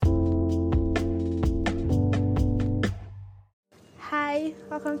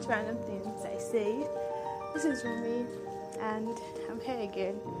welcome to Random Things I Say. This is Rumi, and I'm here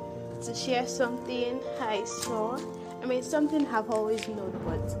again to share something I saw. Something I've always known,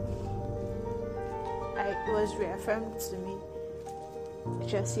 but it was reaffirmed to me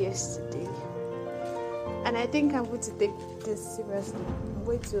just yesterday. And I think I'm going to take this seriously. I'm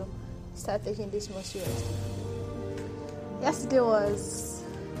going to start taking this more seriously. Yesterday was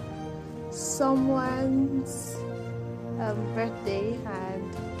someone's birthday,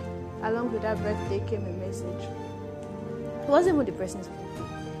 and along with that birthday came a message. It wasn't even the person's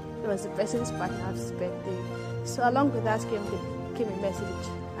birthday, it was the person's partner's birthday. So along with that came a message,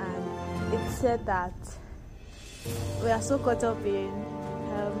 and it said that we are so caught up in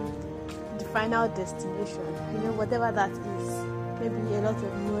the final destination, whatever that is. Maybe a lot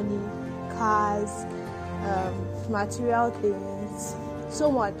of money, cars, material things,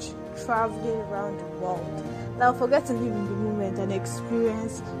 so much traveling around the world. Now forget to live in the moment and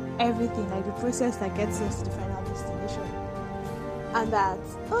experience everything, like the process that gets us to the final destination. And that,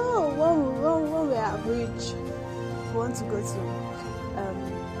 when we are rich, we want to go to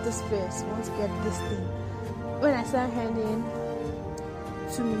this place, we want to get this thing. When I start earning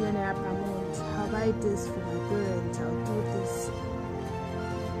 2 million naira per month, I'll buy this for my parents, I'll do this.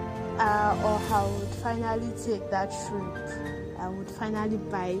 Or I would finally take that trip, I would finally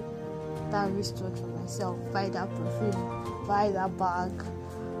buy that wristwatch for myself, buy that perfume, buy that bag,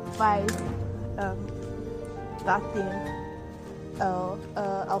 buy that thing.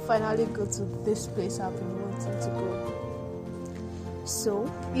 I'll finally go to this place I've been wanting to go. So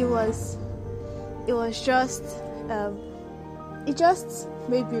it just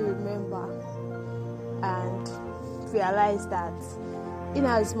made me remember and realize that in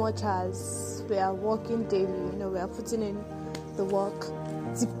as much as we are working daily, we are putting in the work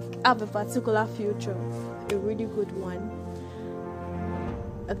to have a particular future, a really good one.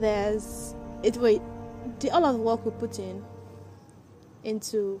 All of the work we put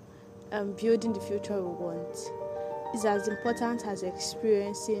into building the future we want is as important as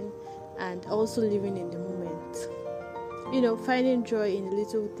experiencing and also living in the moment. Finding joy in the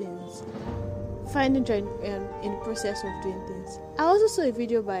little things, finding joy in the process of doing things. I also saw a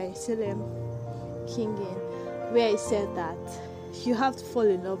video by Salem Kingen where he said that you have to fall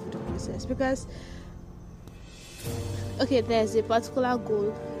in love with the process, because there's a particular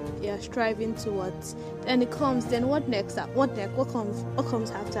goal you're striving towards, and it comes, then what next? What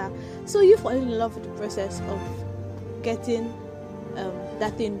comes after? So you fall in love with the process of getting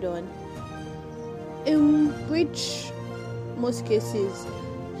that thing done, in which most cases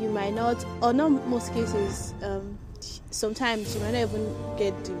you might not, or not most cases, sometimes you might not even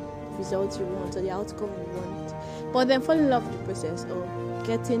get the results you want or the outcome you want. But then fall in love with the process of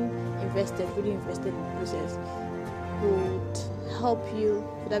getting really invested in the process would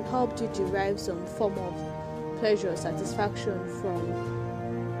have helped you derive some form of pleasure, satisfaction from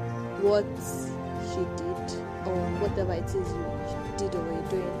what you did or whatever it is you did or were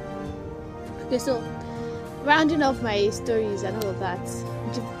doing. Okay, so rounding off my stories and all of that,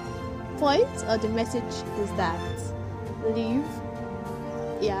 the point or the message is that live.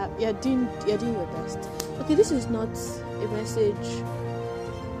 You're doing your best. Okay, this is not a message,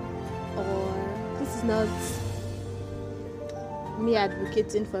 or this is not me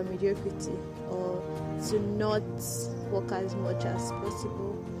advocating for mediocrity or to not work as much as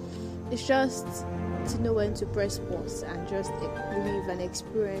possible. It's just to know when to press pause and just live and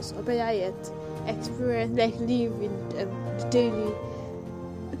experience, or better yet, live in the daily,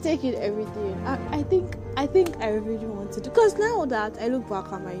 take in everything. I think I really want to do, because now that I look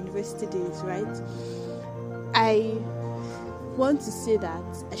back at my university days, right, I want to say that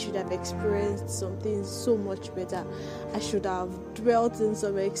I should have experienced something so much better. I should have dwelt in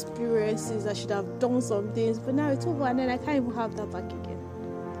some experiences. I should have done some things, but now it's over, and then I can't even have that back again.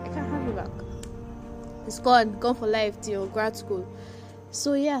 I can't have it back. It's gone for life till grad school.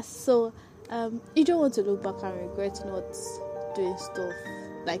 So yes, you don't want to look back and regret not doing stuff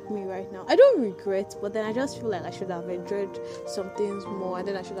like me right now. I don't regret, but then I just feel like I should have enjoyed some things more, and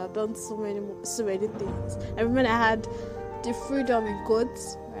then I should have done so many things. I remember I had the freedom in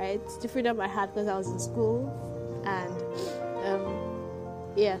quotes, right? The freedom I had because I was in school, and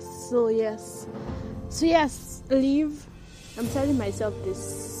leave. I'm telling myself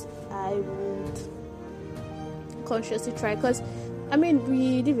this. I would consciously try, because we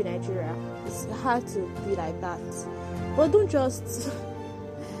live in Nigeria. It's hard to be like that, but don't just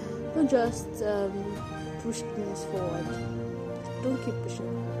push things forward. Don't keep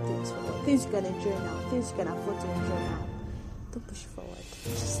pushing things forward. Things you can enjoy now, things you can afford to enjoy now. Don't push forward.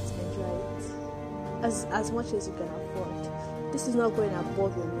 Just enjoy it as much as you can afford. this is not going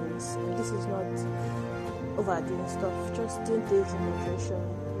above your means, and this is not overdoing stuff. Just doing things in moderation,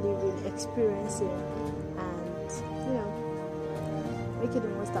 living, experiencing, and making the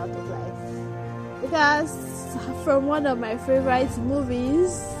most out of life. Because from one of my favorite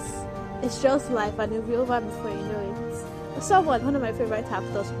movies, It's Just Life, and it'll be over before you know it. One of my favorite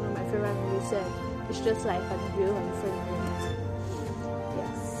actors, one of my favorite movies said, It's just life, and it'll be over before you know it.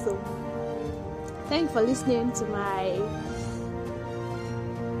 Yes, so thank you for listening to my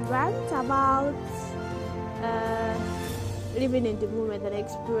rant about living in the moment and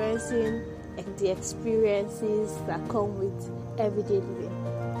experiencing the experiences that come with everyday living.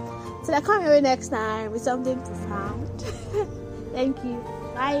 So I come here next time with something profound. Thank you.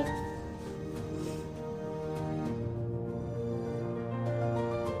 Bye.